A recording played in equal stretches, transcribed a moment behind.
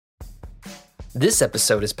This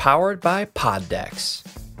episode is powered by Poddecks.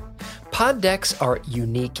 Poddecks are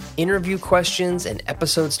unique interview questions and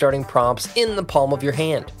episode starting prompts in the palm of your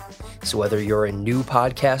hand. So whether you're a new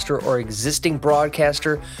podcaster or existing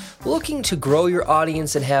broadcaster looking to grow your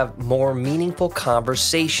audience and have more meaningful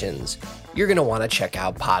conversations, you're going to want to check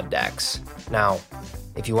out Poddecks. Now,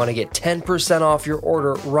 if you want to get 10% off your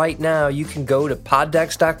order right now, you can go to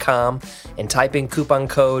poddecks.com and type in coupon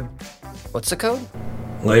code. What's the code?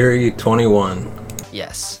 Larry21.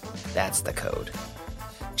 Yes, that's the code.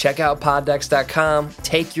 Check out poddecks.com.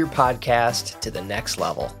 Take your podcast to the next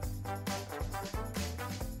level.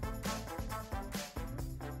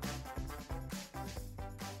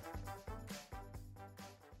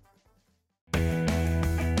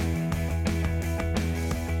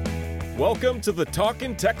 Welcome to the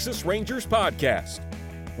Talkin' Texas Rangers podcast,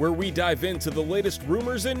 where we dive into the latest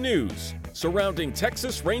rumors and news surrounding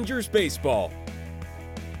Texas Rangers baseball.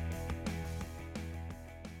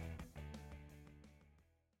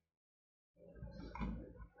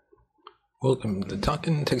 Welcome to the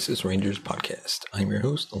Talkin' Texas Rangers podcast. I'm your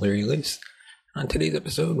host, Larry Lace. On today's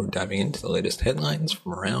episode, we're diving into the latest headlines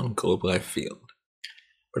from around Globe Life Field.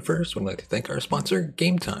 But first, we'd like to thank our sponsor,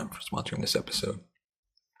 Game Time, for sponsoring this episode.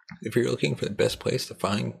 If you're looking for the best place to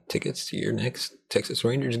find tickets to your next Texas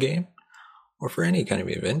Rangers game, or for any kind of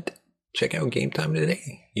event, check out Game Time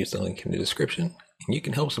today. Use the link in the description, and you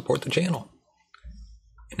can help support the channel.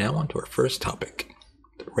 And now on to our first topic.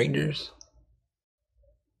 The Rangers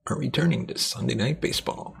are returning to Sunday Night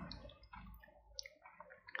Baseball.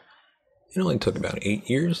 It only took about 8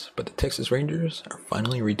 years, but the Texas Rangers are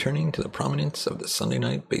finally returning to the prominence of the Sunday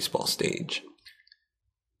Night Baseball stage.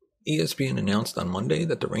 ESPN announced on Monday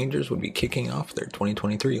that the Rangers would be kicking off their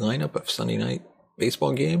 2023 lineup of Sunday Night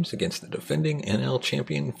Baseball games against the defending NL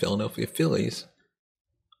champion Philadelphia Phillies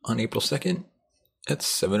on April 2nd at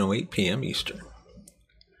 7:08 p.m. Eastern.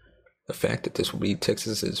 The fact that this will be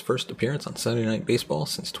Texas's first appearance on Sunday Night Baseball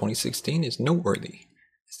since 2016 is noteworthy,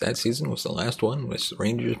 as that season was the last one in which the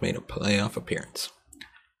Rangers made a playoff appearance.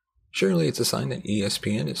 Surely it's a sign that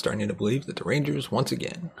ESPN is starting to believe that the Rangers once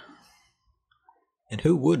again. And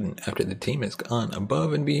who wouldn't after the team has gone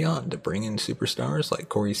above and beyond to bring in superstars like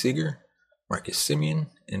Corey Seager, Marcus Semien,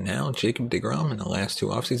 and now Jacob deGrom in the last two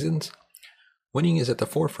offseasons? Winning is at the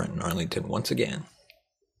forefront in Arlington once again.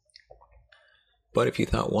 But if you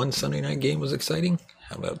thought one Sunday night game was exciting,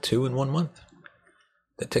 how about 2 in 1 month?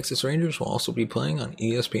 The Texas Rangers will also be playing on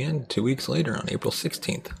ESPN 2 weeks later on April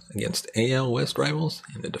 16th against AL West rivals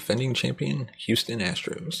and the defending champion Houston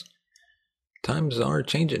Astros. Times are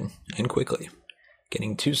changing, and quickly.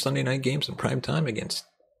 Getting 2 Sunday night games in prime time against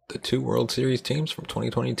the 2 World Series teams from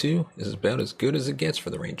 2022 is about as good as it gets for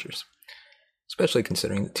the Rangers, especially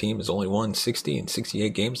considering the team has only won 60 and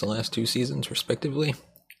 68 games the last 2 seasons, respectively.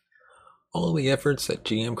 All the efforts that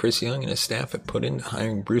GM Chris Young and his staff have put into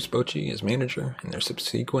hiring Bruce Bochy as manager and their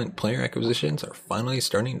subsequent player acquisitions are finally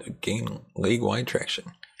starting to gain league-wide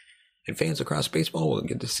traction, and fans across baseball will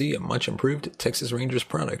get to see a much improved Texas Rangers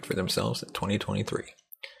product for themselves in 2023.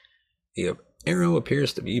 The arrow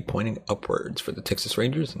appears to be pointing upwards for the Texas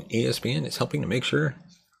Rangers, and ESPN is helping to make sure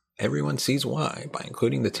everyone sees why by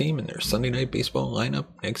including the team in their Sunday Night Baseball lineup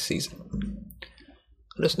next season.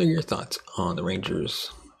 Let us know your thoughts on the Rangers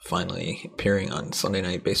finally appearing on Sunday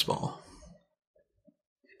Night Baseball.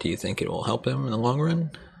 Do you think it will help them in the long run?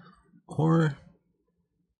 Or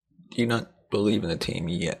do you not believe in the team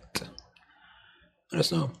yet? Let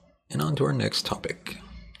us know. And on to our next topic.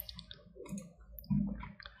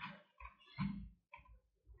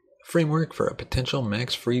 Framework for a potential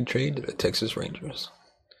Max Fried trade to the Texas Rangers.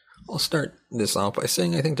 I'll start this off by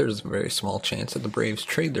saying I think there's a very small chance that the Braves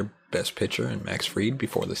trade their best pitcher in Max Fried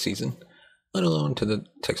before the season, let alone to the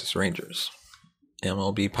Texas Rangers.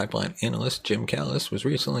 MLB pipeline analyst Jim Callis was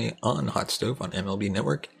recently on Hot Stove on MLB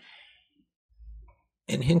Network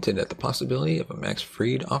and hinted at the possibility of a Max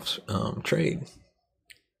Fried trade.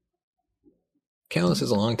 Callis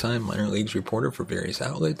is a longtime minor leagues reporter for various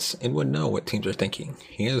outlets and would know what teams are thinking.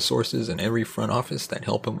 He has sources in every front office that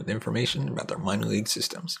help him with information about their minor league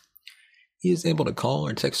systems. He is able to call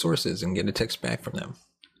or text sources and get a text back from them.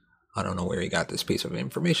 I don't know where he got this piece of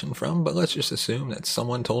information from, but let's just assume that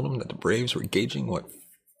someone told him that the Braves were gauging what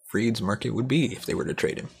Fried's market would be if they were to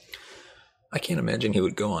trade him. I can't imagine he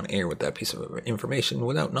would go on air with that piece of information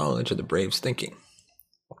without knowledge of the Braves' thinking.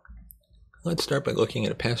 Let's start by looking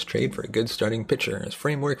at a past trade for a good starting pitcher as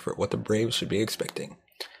framework for what the Braves should be expecting.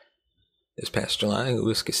 This past July,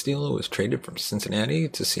 Luis Castillo was traded from Cincinnati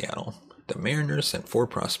to Seattle. The Mariners sent 4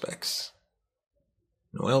 prospects: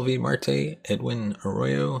 Noelvi Marte, Edwin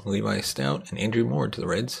Arroyo, Levi Stout, and Andrew Moore to the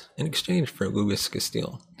Reds in exchange for Luis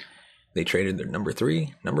Castillo. They traded their number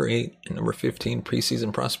 3, number 8, and number 15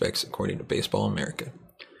 preseason prospects according to Baseball America.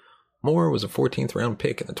 Moore was a 14th round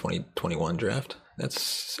pick in the 2021 draft.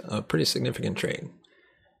 That's a pretty significant trade.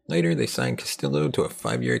 Later, they signed Castillo to a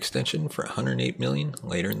 5-year extension for $108 million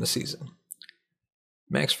later in the season.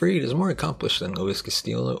 Max Fried is more accomplished than Luis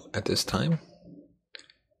Castillo at this time,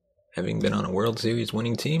 having been on a World Series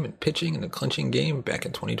winning team and pitching in a clinching game back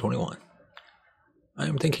in 2021. I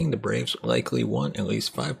am thinking the Braves likely want at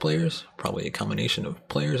least 5 players, probably a combination of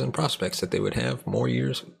players and prospects that they would have more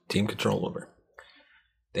years of team control over.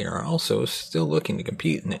 They are also still looking to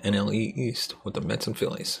compete in the NL East with the Mets and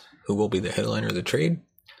Phillies. Who will be the headliner of the trade?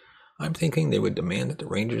 I'm thinking they would demand that the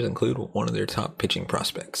Rangers include one of their top pitching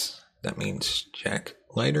prospects. That means Jack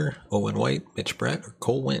Leiter, Owen White, Mitch Bratt, or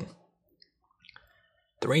Cole Winn.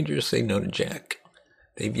 The Rangers say no to Jack.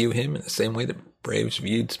 They view him in the same way the Braves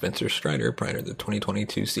viewed Spencer Strider prior to the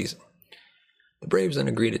 2022 season. The Braves then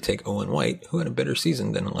agreed to take Owen White, who had a better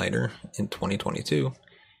season than Leiter in 2022,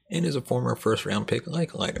 and is a former first-round pick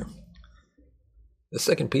like Leiter. The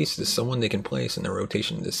second piece is someone they can place in their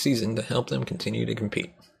rotation this season to help them continue to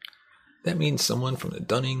compete. That means someone from the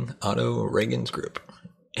Dunning, Otto, or Reagan's group.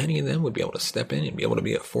 Any of them would be able to step in and be able to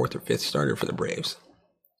be a 4th or 5th starter for the Braves.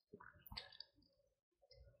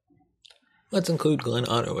 Let's include Glenn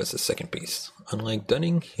Otto as the second piece. Unlike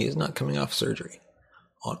Dunning, he is not coming off surgery.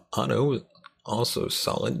 Otto is also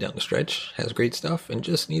solid down the stretch, has great stuff, and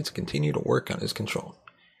just needs to continue to work on his control.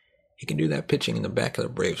 He can do that pitching in the back of the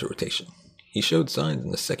Braves rotation. He showed signs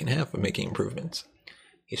in the second half of making improvements.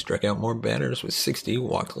 He struck out more batters with 60,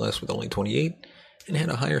 walked less with only 28, and had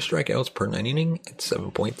a higher strikeouts per 9 inning at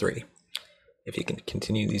 7.3. If he can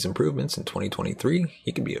continue these improvements in 2023,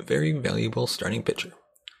 he could be a very valuable starting pitcher.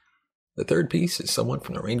 The third piece is someone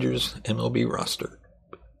from the Rangers MLB roster.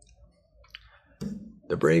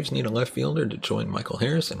 The Braves need a left fielder to join Michael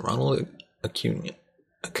Harris and Ronald Acuna.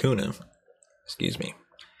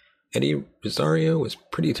 Eddie Rosario was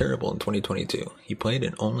pretty terrible in 2022. He played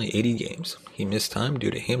in only 80 games. He missed time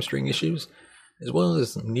due to hamstring issues, as well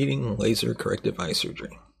as needing laser corrective eye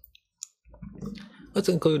surgery. Let's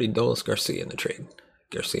include Adolis Garcia in the trade.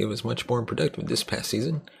 Garcia was much more productive this past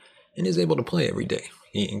season and is able to play every day.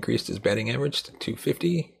 He increased his batting average to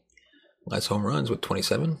 .250, less home runs with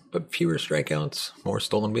 27, but fewer strikeouts, more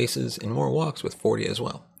stolen bases, and more walks with 40 as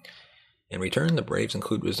well. In return, the Braves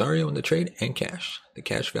include Rosario in the trade and cash. The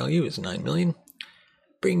cash value is $9 million,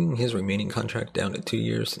 bringing his remaining contract down to 2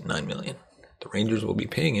 years to $9 million. The Rangers will be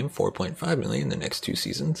paying him $4.5 million the next 2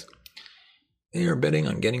 seasons. They are betting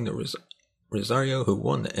on getting the Rosario who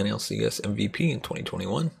won the NLCS MVP in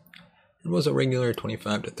 2021 and was a regular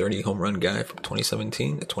 25 to 30 home run guy from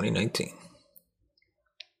 2017 to 2019.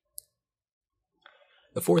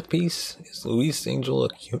 The fourth piece is Luis Angel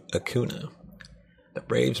Acuna. The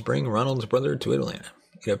Braves bring Ronald's brother to Atlanta.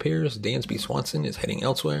 It appears Dansby Swanson is heading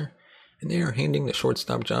elsewhere, and they are handing the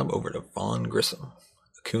shortstop job over to Vaughn Grissom.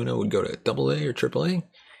 Acuna would go to AA or AAA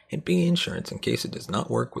and be insurance in case it does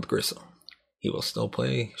not work with Grissom. He will still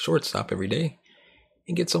play shortstop every day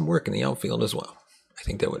and get some work in the outfield as well. I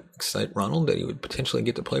think that would excite Ronald that he would potentially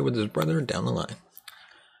get to play with his brother down the line.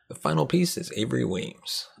 The final piece is Avery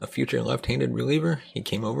Williams, a future left-handed reliever. He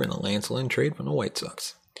came over in the Lance Lynn trade from the White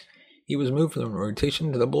Sox. He was moved from the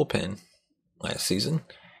rotation to the bullpen last season.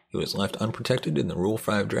 He was left unprotected in the Rule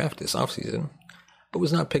 5 draft this offseason, but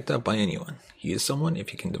was not picked up by anyone. He is someone, if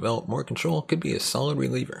he can develop more control, could be a solid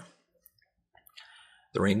reliever.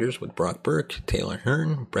 The Rangers, with Brock Burke, Taylor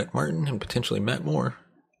Hearn, Brett Martin, and potentially Matt Moore,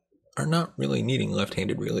 are not really needing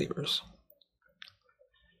left-handed relievers.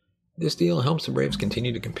 This deal helps the Braves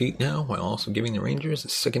continue to compete now, while also giving the Rangers a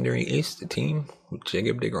secondary ace to team with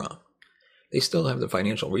Jacob deGrom. They still have the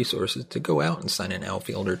financial resources to go out and sign an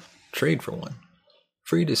outfielder trade for one.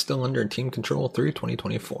 Fried is still under team control through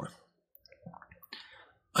 2024.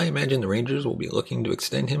 I imagine the Rangers will be looking to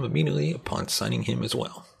extend him immediately upon signing him as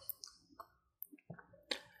well.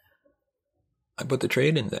 I put the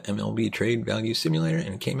trade in the MLB Trade Value Simulator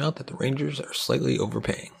and it came out that the Rangers are slightly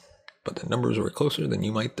overpaying, but the numbers were closer than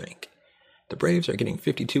you might think. The Braves are getting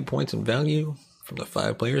 52 points in value from the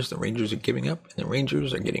 5 players the Rangers are giving up, and the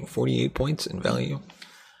Rangers are getting 48 points in value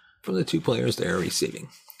from the 2 players they are receiving.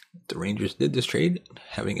 If the Rangers did this trade,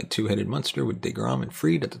 having a 2-headed monster with deGrom and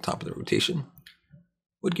Fried at the top of the rotation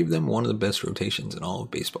would give them one of the best rotations in all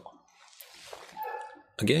of baseball.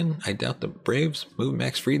 Again, I doubt the Braves move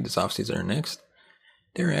Max Fried this offseason or next.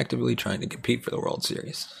 They're actively trying to compete for the World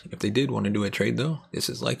Series. If they did want to do a trade, though, this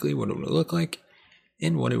is likely what it would look like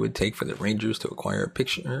and what it would take for the Rangers to acquire a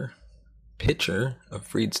pitcher of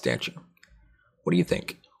Fried's stature. What do you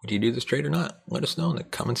think? Would you do this trade or not? Let us know in the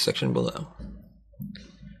comments section below.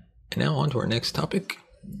 And now on to our next topic.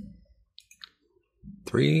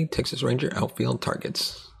 3 Texas Ranger outfield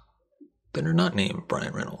targets that are not named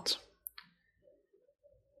Bryan Reynolds.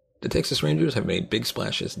 The Texas Rangers have made big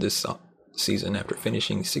splashes this season after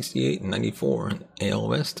finishing 68-94 in AL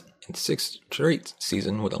West and 6th straight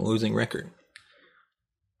season with a losing record.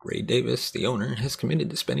 Ray Davis, the owner, has committed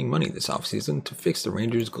to spending money this offseason to fix the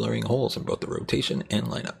Rangers' glaring holes in both the rotation and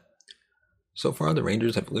lineup. So far, the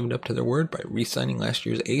Rangers have lived up to their word by re-signing last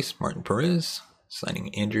year's ace Martin Perez,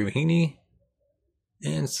 signing Andrew Heaney,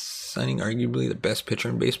 and signing arguably the best pitcher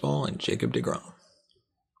in baseball in Jacob deGrom.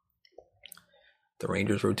 The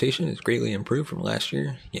Rangers' rotation is greatly improved from last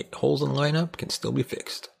year, yet holes in the lineup can still be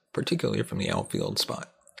fixed, particularly from the outfield spot.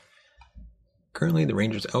 Currently, the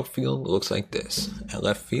Rangers' outfield looks like this. At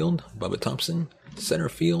left field, Bubba Thompson. Center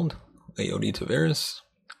field, Leody Taveras.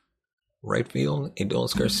 Right field,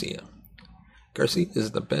 Adolis Garcia. Garcia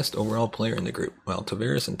is the best overall player in the group, while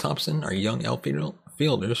Taveras and Thompson are young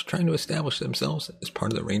outfielders trying to establish themselves as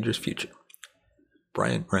part of the Rangers' future.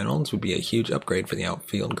 Bryan Reynolds would be a huge upgrade for the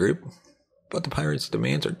outfield group, but the Pirates'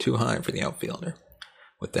 demands are too high for the outfielder.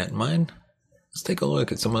 With that in mind, let's take a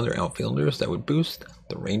look at some other outfielders that would boost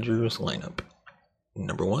the Rangers' lineup.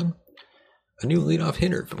 Number 1, a new leadoff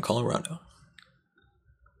hitter from Colorado.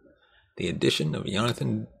 The addition of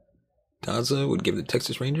Jonathan Daza would give the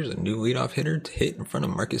Texas Rangers a new leadoff hitter to hit in front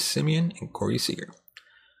of Marcus Semien and Corey Seager.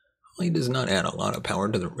 While he does not add a lot of power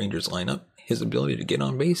to the Rangers lineup, his ability to get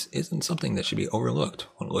on base isn't something that should be overlooked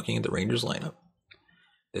when looking at the Rangers lineup.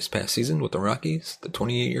 This past season with the Rockies, the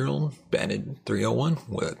 28-year-old batted .301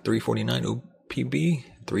 with a .349 OPB,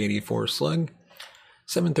 .384 slug,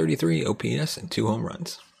 .733 OPS, and 2 home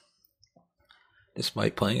runs.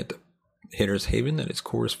 Despite playing at the hitter's haven that is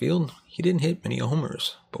Coors Field, he didn't hit many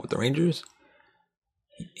homers, but with the Rangers,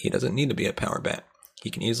 he doesn't need to be a power bat. He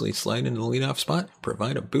can easily slide into the leadoff spot and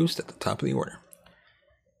provide a boost at the top of the order.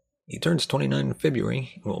 He turns 29 in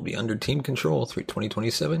February and will be under team control through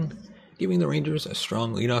 2027, giving the Rangers a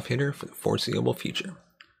strong leadoff hitter for the foreseeable future.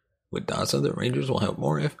 With Daza, the Rangers will have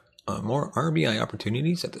more RBI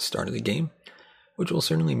opportunities at the start of the game, which will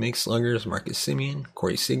certainly make sluggers Marcus Semien,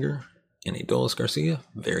 Corey Seager, and Adolis Garcia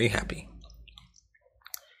very happy.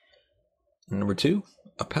 Number 2,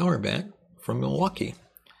 a power bat from Milwaukee.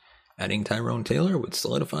 Adding Tyrone Taylor would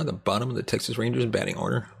solidify the bottom of the Texas Rangers batting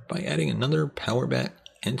order by adding another power bat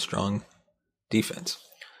and strong defense.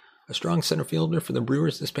 A strong center fielder for the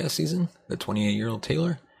Brewers this past season, the 28-year-old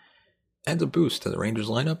Taylor, adds a boost to the Rangers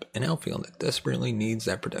lineup and outfield that desperately needs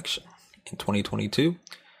that production. In 2022,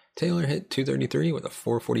 Taylor hit .233 with a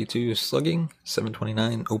 .442 slugging,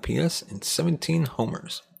 .729 OPS, and 17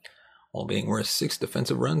 homers, while being worth 6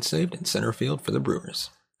 defensive runs saved in center field for the Brewers.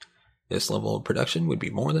 This level of production would be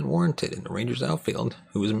more than warranted in the Rangers outfield,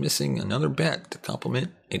 who was missing another bat to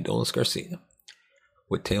complement Adolis Garcia.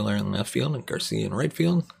 With Taylor in left field and Garcia in right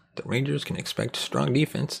field, the Rangers can expect strong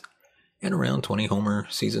defense and around 20 homer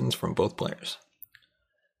seasons from both players.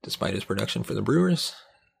 Despite his production for the Brewers,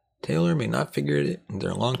 Taylor may not figure it in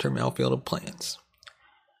their long-term outfield plans.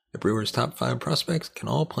 The Brewers' top 5 prospects can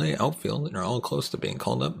all play outfield and are all close to being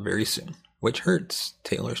called up very soon, which hurts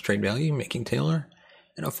Taylor's trade value, making Taylor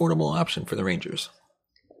an affordable option for the Rangers.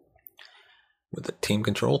 With the team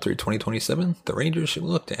control through 2027, the Rangers should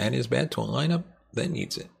look to add his bat to a lineup that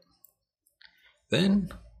needs it.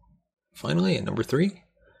 Then, finally, at number 3,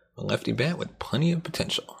 a lefty bat with plenty of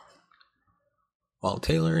potential. While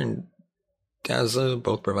Taylor and Daza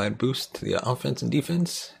both provide boosts to the offense and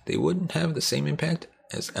defense, they wouldn't have the same impact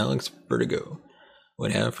as Alex Verdugo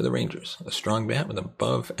would have for the Rangers. A strong bat with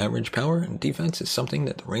above average power and defense is something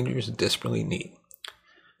that the Rangers desperately need.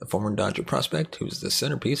 The former Dodger prospect, who is the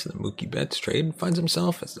centerpiece of the Mookie Betts trade, finds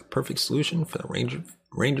himself as the perfect solution for the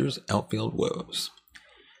Rangers' outfield woes.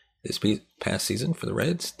 This past season for the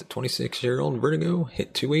Reds, the 26-year-old Verdugo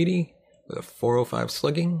hit .280 with a .405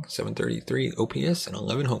 slugging, .733 OPS, and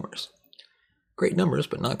 11 homers. Great numbers,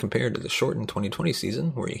 but not compared to the shortened 2020 season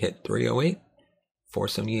where he hit .308,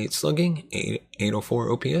 .478 slugging,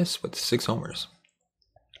 .804 OPS with 6 homers.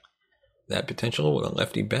 That potential with a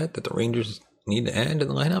lefty bat that the Rangers need to add to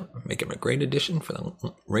the lineup make him a great addition for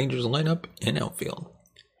the Rangers lineup and outfield.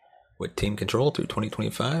 With team control through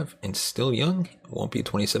 2025 and still young, won't be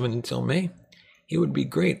 27 until May, he would be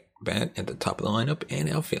great bat at the top of the lineup and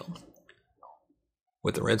outfield.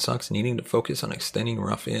 With the Red Sox needing to focus on extending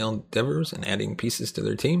Rafael Devers and adding pieces to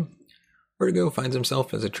their team, Verdugo finds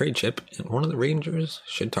himself as a trade chip and one of the Rangers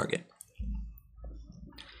should target.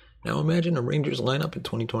 Now imagine a Rangers lineup in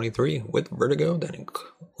 2023 with Verdugo that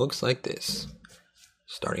looks like this.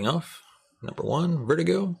 Starting off, number 1,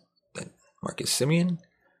 Verdugo, then Marcus Semien,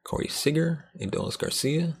 Corey Seager, Adolis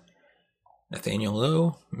Garcia, Nathaniel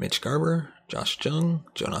Lowe, Mitch Garber, Josh Jung,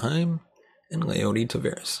 Jonah Heim, and Leody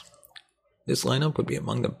Taveras. This lineup would be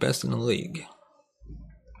among the best in the league.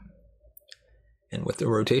 And with the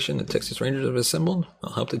rotation the Texas Rangers have assembled,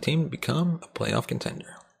 will help the team become a playoff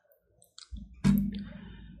contender.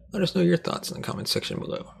 Let us know your thoughts in the comments section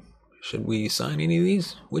below. Should we sign any of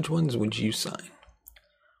these? Which ones would you sign?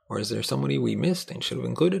 Or is there somebody we missed and should have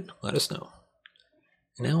included? Let us know.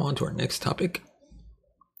 And now on to our next topic.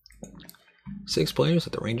 6 players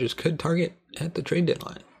that the Rangers could target at the trade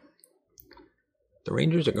deadline. The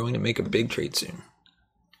Rangers are going to make a big trade soon.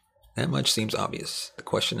 That much seems obvious. The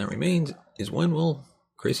question that remains is when will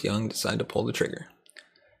Chris Young decide to pull the trigger?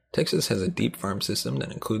 Texas has a deep farm system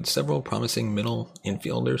that includes several promising middle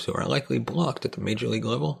infielders who are likely blocked at the major league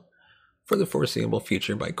level for the foreseeable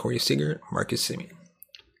future by Corey Seager and Marcus Semien.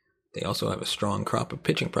 They also have a strong crop of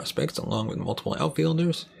pitching prospects along with multiple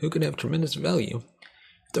outfielders who could have tremendous value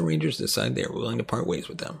if the Rangers decide they are willing to part ways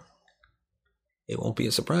with them. It won't be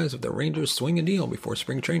a surprise if the Rangers swing a deal before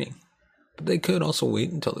spring training, but they could also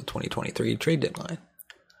wait until the 2023 trade deadline.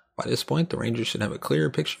 By this point, the Rangers should have a clearer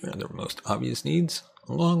picture of their most obvious needs,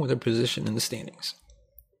 along with their position in the standings.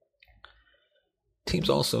 Teams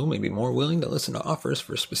also may be more willing to listen to offers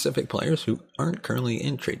for specific players who aren't currently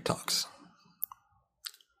in trade talks.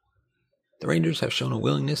 The Rangers have shown a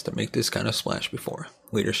willingness to make this kind of splash before.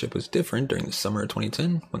 Leadership was different during the summer of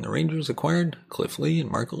 2010 when the Rangers acquired Cliff Lee and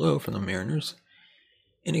Mark Lowe from the Mariners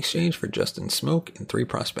in exchange for Justin Smoak and 3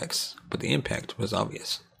 prospects, but the impact was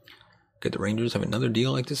obvious. Could the Rangers have another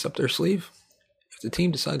deal like this up their sleeve? If the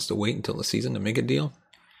team decides to wait until the season to make a deal,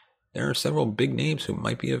 there are several big names who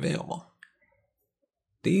might be available.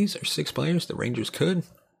 These are 6 players the Rangers could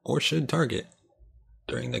or should target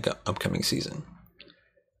during the upcoming season.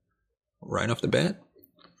 Right off the bat,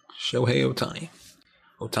 Shohei Ohtani.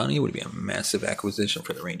 Ohtani would be a massive acquisition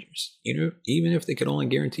for the Rangers, even if they could only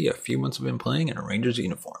guarantee a few months of him playing in a Rangers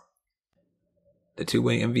uniform. The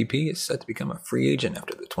two-way MVP is set to become a free agent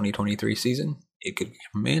after the 2023 season. It could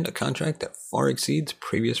command a contract that far exceeds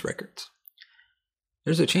previous records.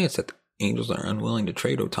 There's a chance that the Angels are unwilling to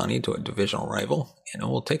trade Ohtani to a divisional rival, and it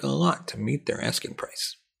will take a lot to meet their asking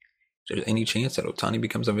price. If there's any chance that Ohtani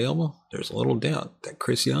becomes available, there's little doubt that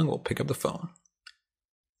Chris Young will pick up the phone.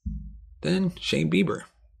 Then, Shane Bieber.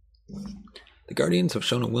 The Guardians have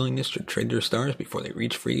shown a willingness to trade their stars before they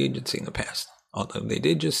reach free agency in the past. Although they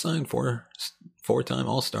did just sign four-time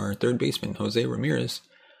All-Star third baseman Jose Ramirez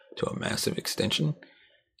to a massive extension,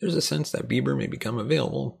 there's a sense that Bieber may become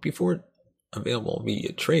available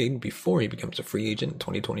via trade before he becomes a free agent in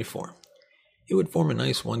 2024. It would form a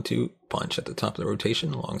nice 1-2 punch at the top of the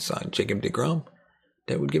rotation alongside Jacob deGrom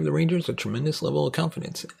that would give the Rangers a tremendous level of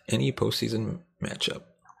confidence in any postseason matchup.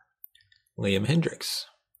 Liam Hendriks.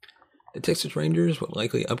 The Texas Rangers would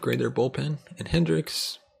likely upgrade their bullpen, and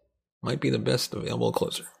Hendriks might be the best available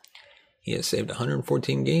closer. He has saved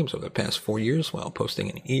 114 games over the past 4 years while posting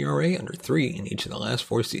an ERA under 3 in each of the last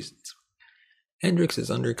 4 seasons. Hendriks is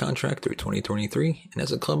under contract through 2023 and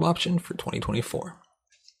has a club option for 2024.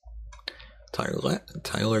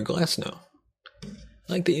 Tyler Glasnow.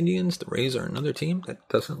 Like the Indians, the Rays are another team that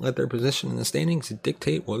doesn't let their position in the standings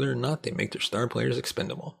dictate whether or not they make their star players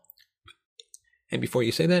expendable. And before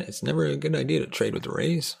you say that, it's never a good idea to trade with the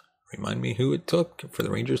Rays. Remind me who it took for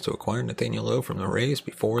the Rangers to acquire Nathaniel Lowe from the Rays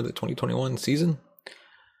before the 2021 season.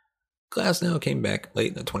 Glasnow came back late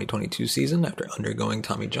in the 2022 season after undergoing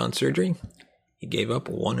Tommy John surgery. He gave up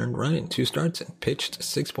 1 earned run in 2 starts and pitched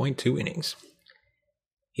 6.2 innings.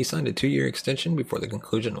 He signed a 2-year extension before the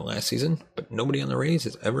conclusion of last season, but nobody on the Rays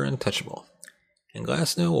is ever untouchable. And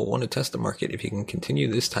Glasnow will want to test the market if he can continue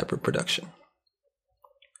this type of production.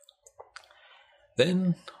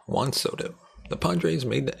 Then, Juan Soto. The Padres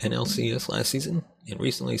made the NLCS last season and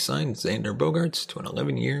recently signed Xander Bogaerts to an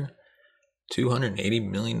 11-year, $280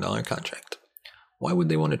 million contract. Why would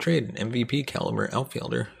they want to trade an MVP caliber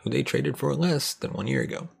outfielder who they traded for less than 1 year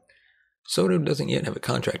ago? Soto doesn't yet have a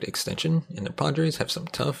contract extension, and the Padres have some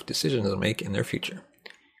tough decisions to make in their future.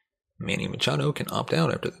 Manny Machado can opt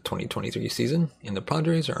out after the 2023 season, and the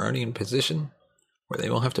Padres are already in a position where they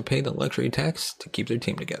will have to pay the luxury tax to keep their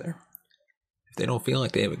team together. If they don't feel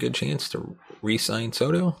like they have a good chance to re-sign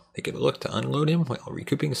Soto, they could look to unload him while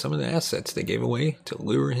recouping some of the assets they gave away to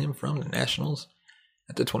lure him from the Nationals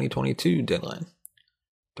at the 2022 deadline.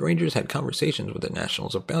 The Rangers had conversations with the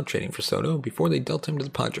Nationals about trading for Soto before they dealt him to the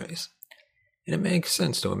Padres, and it makes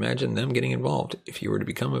sense to imagine them getting involved if he were to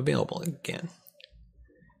become available again.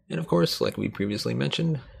 And of course, like we previously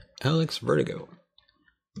mentioned, Alex Verdugo.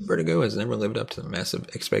 Verdugo has never lived up to the massive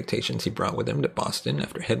expectations he brought with him to Boston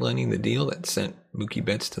after headlining the deal that sent Mookie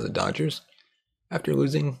Betts to the Dodgers. After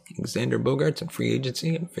losing Xander Bogaerts in free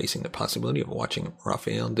agency and facing the possibility of watching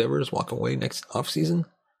Rafael Devers walk away next offseason,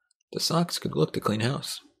 the Sox could look to clean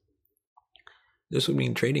house. This would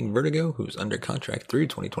mean trading Verdugo, who's under contract through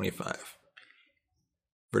 2025.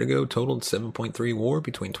 Verdugo totaled 7.3 WAR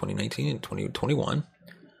between 2019 and 2021,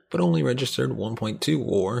 but only registered 1.2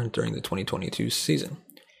 WAR during the 2022 season.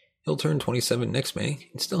 He'll turn 27 next May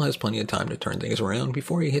and still has plenty of time to turn things around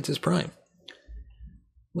before he hits his prime.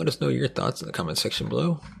 Let us know your thoughts in the comment section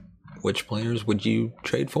below. Which players would you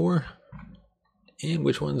trade for? And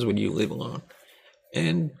which ones would you leave alone?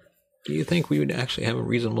 And do you think we would actually have a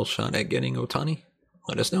reasonable shot at getting Ohtani?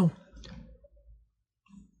 Let us know.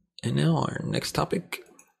 And now our next topic,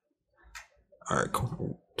 our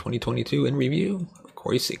 2022 in review of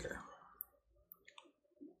Corey Seager.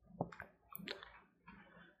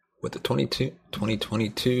 With the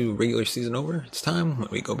 2022 regular season over, it's time when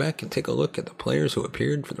we go back and take a look at the players who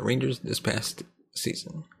appeared for the Rangers this past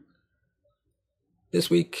season.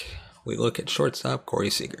 This week, we look at shortstop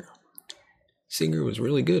Corey Seager. Seager was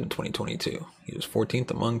really good in 2022. He was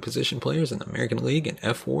 14th among position players in the American League in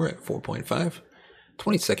F-WAR at 4.5,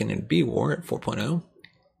 22nd in B-WAR at 4.0.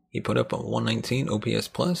 He put up a 119 OPS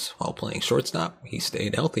plus while playing shortstop. He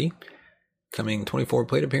stayed healthy, coming 24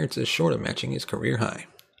 plate appearances short of matching his career high.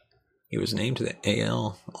 He was named to the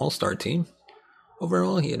AL All-Star team.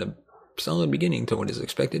 Overall, he had a solid beginning to what is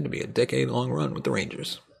expected to be a decade-long run with the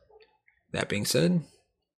Rangers. That being said,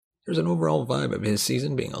 there's an overall vibe of his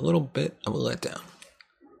season being a little bit of a letdown.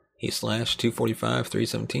 He slashed .245,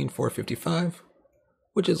 .317, .455,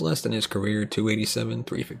 which is less than his career .287,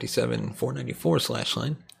 .357, .494 slash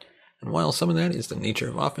line. And while some of that is the nature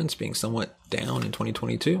of offense being somewhat down in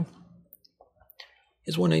 2022,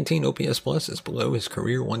 his 119 OPS plus is below his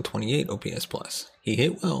career 128 OPS plus. He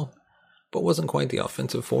hit well, but wasn't quite the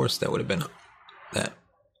offensive force that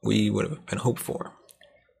we would have been hoped for.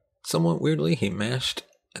 Somewhat weirdly, he mashed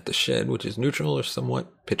at the shed, which is neutral or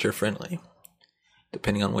somewhat pitcher friendly,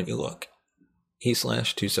 depending on what you look. He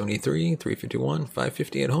slashed .273, .351,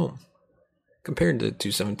 .550 at home, compared to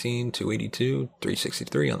 .217, .282,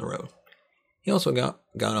 .363 on the road. He also got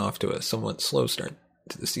off to a somewhat slow start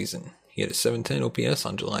to the season. He had a .710 OPS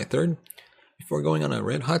on July 3rd, before going on a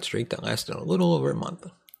red-hot streak that lasted a little over a month.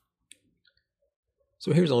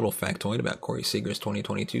 So here's a little factoid about Corey Seager's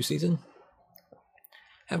 2022 season.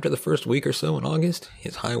 After the first week or so in August,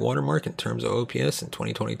 his high watermark in terms of OPS in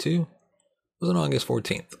 2022 was on August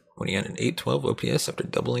 14th, when he had an .812 OPS after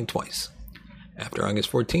doubling twice. After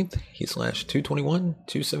August 14th, he slashed .221,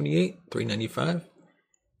 .278, .395,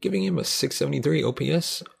 giving him a .673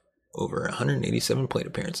 OPS over 187 plate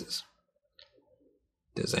appearances.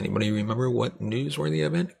 Does anybody remember what newsworthy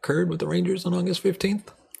event occurred with the Rangers on August 15th?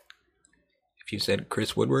 If you said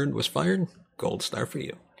Chris Woodward was fired, gold star for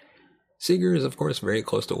you. Seager is of course very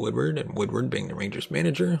close to Woodward, and Woodward, being the Rangers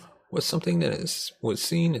manager, was something that was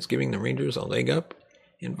seen as giving the Rangers a leg up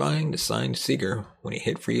in vying to sign Seager when he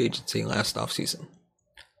hit free agency last offseason.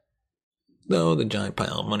 Though the giant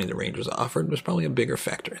pile of money the Rangers offered was probably a bigger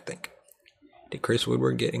factor, I think. Did Chris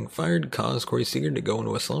Woodward getting fired cause Corey Seager to go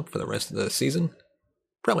into a slump for the rest of the season?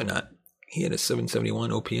 Probably not. He had a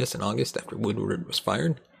 .771 OPS in August after Woodward was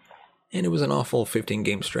fired, and it was an awful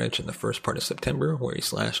 15-game stretch in the first part of September where he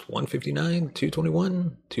slashed .159,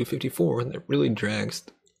 .221, .254 that really drags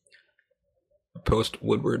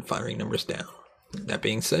post-Woodward firing numbers down. That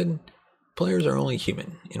being said, players are only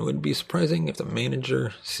human, and it would be surprising if the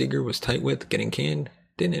manager Seager was tight with getting canned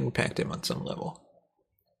didn't impact him on some level.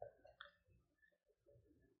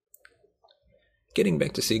 Getting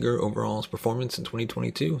back to Seager overall's performance in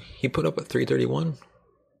 2022, he put up a .331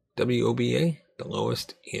 WOBA, the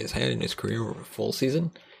lowest he has had in his career over a full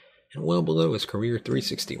season, and well below his career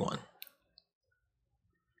 .361.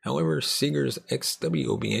 However, Seager's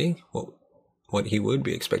xWOBA, what he would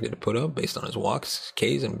be expected to put up based on his walks,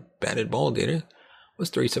 Ks, and batted ball data,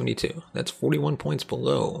 was .372. That's 41 points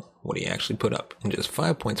below what he actually put up, and just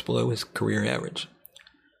 5 points below his career average.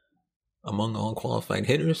 Among all qualified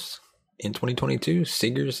hitters, in 2022,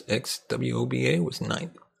 Seager's xWOBA was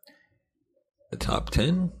 9th. The top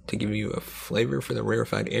 10, to give you a flavor for the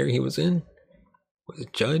rarefied air he was in, was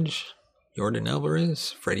Judge, Yordan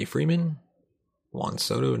Alvarez, Freddie Freeman, Juan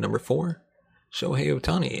Soto at number 4, Shohei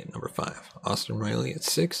Ohtani at number 5, Austin Riley at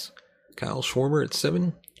 6, Kyle Schwarber at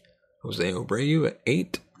 7, Jose Abreu at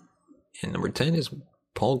 8, and number 10 is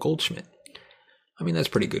Paul Goldschmidt. I mean, that's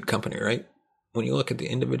pretty good company, right? When you look at the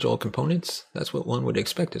individual components, that's what one would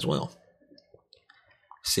expect as well.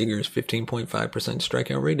 Seager's 15.5%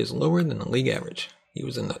 strikeout rate is lower than the league average. He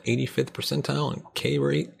was in the 85th percentile in K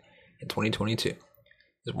rate in 2022.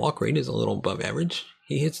 His walk rate is a little above average.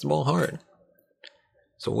 He hits the ball hard.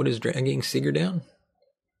 So what is dragging Seager down?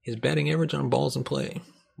 His batting average on balls in play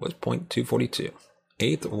was .242,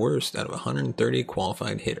 8th worst out of 130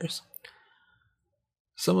 qualified hitters.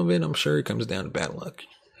 Some of it, I'm sure, comes down to bad luck.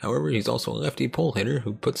 However, he's also a lefty pole hitter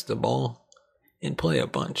who puts the ball in play a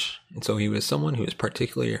bunch, and so he was someone who was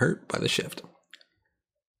particularly hurt by the shift.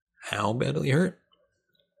 How badly hurt?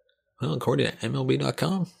 Well, according to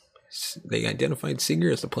MLB.com, they identified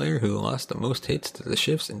Seager as the player who lost the most hits to the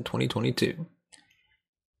shifts in 2022.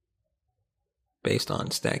 Based on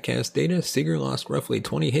StatCast data, Seager lost roughly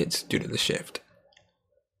 20 hits due to the shift.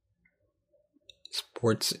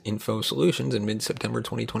 Sports Info Solutions in mid-September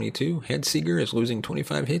 2022 had Seager as losing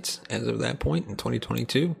 25 hits as of that point in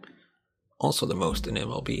 2022, also the most in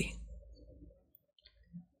MLB.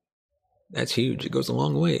 That's huge. It goes a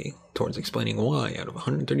long way towards explaining why, out of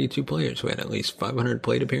 132 players who had at least 500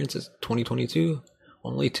 plate appearances in 2022,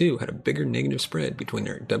 only 2 had a bigger negative spread between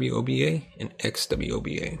their WOBA and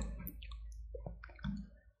xWOBA.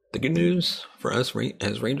 The good news for us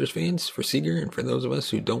as Rangers fans, for Seager, and for those of us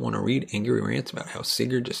who don't want to read angry rants about how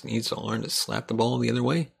Seager just needs to learn to slap the ball the other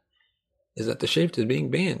way, is that the shift is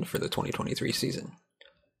being banned for the 2023 season.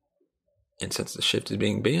 And since the shift is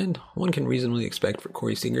being banned, one can reasonably expect for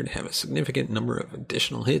Corey Seager to have a significant number of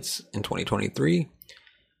additional hits in 2023,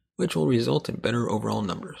 which will result in better overall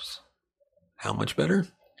numbers. How much better?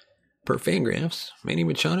 Per Fangraphs, Manny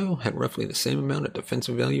Machado had roughly the same amount of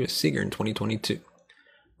defensive value as Seager in 2022,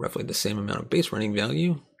 roughly the same amount of base running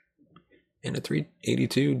value, and a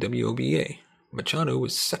 .382 WOBA. Machado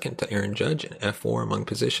was second to Aaron Judge in F4 among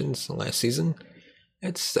positions last season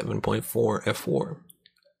at 7.4 F4.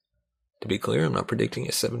 To be clear, I'm not predicting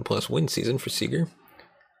a 7+ win season for Seager.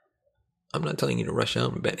 I'm not telling you to rush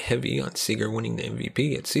out and bet heavy on Seager winning the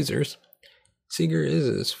MVP at Caesars. Seager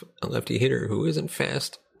is a lefty hitter who isn't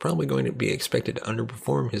fast, probably going to be expected to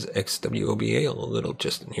underperform his xWOBA a little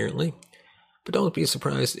just inherently. But don't be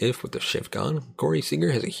surprised if, with the shift gone, Corey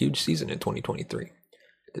Seager has a huge season in 2023.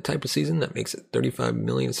 The type of season that makes a $35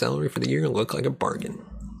 million salary for the year look like a bargain.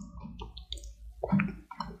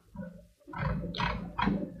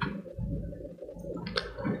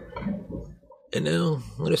 And now,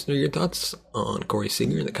 let us know your thoughts on Corey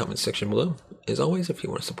Seager in the comments section below. As always, if you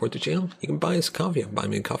want to support the channel, you can buy us coffee at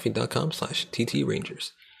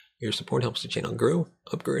buymeacoffee.com/TTRangers. Your support helps the channel grow,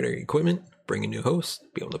 upgrade our equipment, bring in new hosts,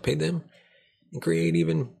 be able to pay them, and create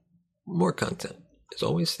even more content. As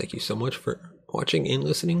always, thank you so much for watching and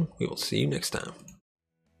listening. We will see you next time.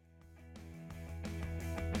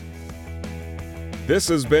 This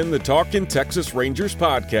has been the Talkin' Texas Rangers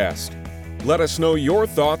podcast. Let us know your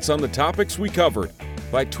thoughts on the topics we covered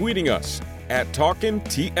by tweeting us at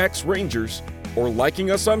TalkinTXRangers or liking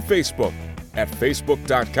us on Facebook at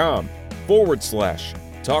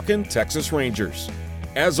facebook.com/Talkin' Texas Rangers.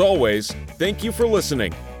 As always, thank you for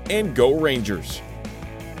listening, and go Rangers!